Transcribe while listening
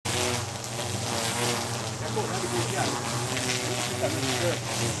Chembow, that'd be good, yeah.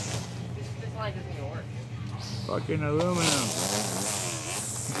 This line doesn't even work. Fucking aluminum.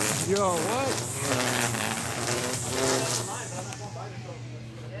 Yo, what?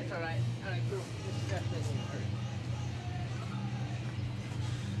 That's alright. Alright, cool. This strap doesn't even hurt.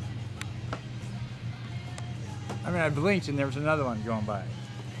 I mean, I blinked and there was another one going by.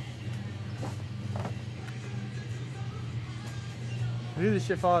 Look at this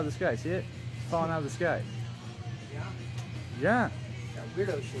shit fall out of the sky. See it? It's falling out of the sky. Yeah? Yeah. That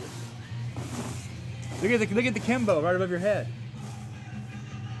weirdo shit. Look at the Chembow right above your head.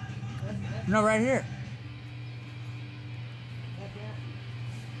 No, right here.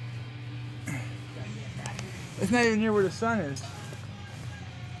 It's not even near where the sun is.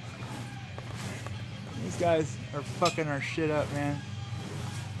 These guys are fucking our shit up, man.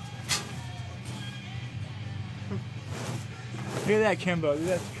 Look at that Chembow, dude,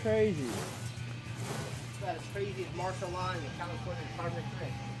 that's crazy. It's about as crazy as martial law and the California Department of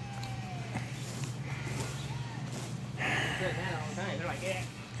Trade. Said that all the time. They're like, yeah,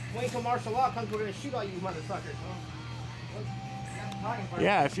 wait till martial law comes, we're gonna shoot all you motherfuckers.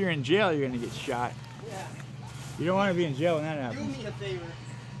 Yeah, if you're in jail, you're gonna get shot. Yeah. You don't want to be in jail when that Do happens. me a favor.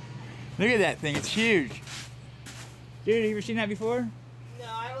 Look at that thing, it's huge. Dude, have you ever seen that before? No,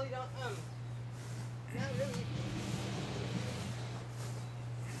 I really don't. Not really.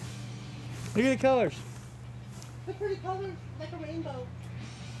 Look at the colors. They're pretty colors, like a rainbow.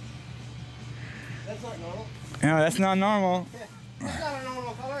 That's not normal. No, that's not normal. That's not a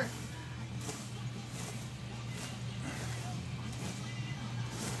normal color.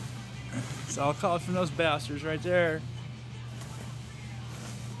 It's all colors from those bastards right there.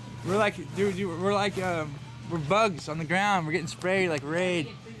 We're like, dude, we're like, we're bugs on the ground. We're getting sprayed like Raid.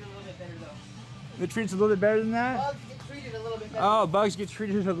 They get treated a little bit better though. The treat's a little bit better than that? Bugs get treated a little bit better. Oh, bugs get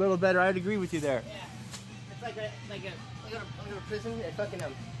treated a little better. I'd agree with you there. Yeah. It's like a prison. They're fucking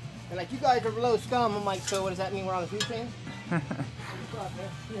them. They're like, you guys are below scum. I'm like, so what does that mean? We're on the food chain?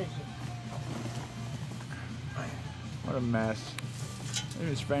 What a mess. They've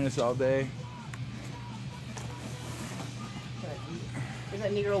been spraying us all day. Isn't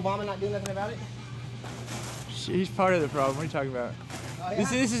that Negro Obama not doing nothing about it? He's part of the problem. What are you talking about? Oh, yeah?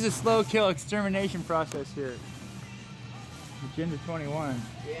 This is a slow kill extermination process here. Agenda 21.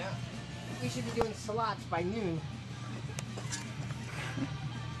 Yeah. We should be doing salats by noon.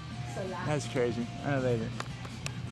 Salats. That's crazy. I know later.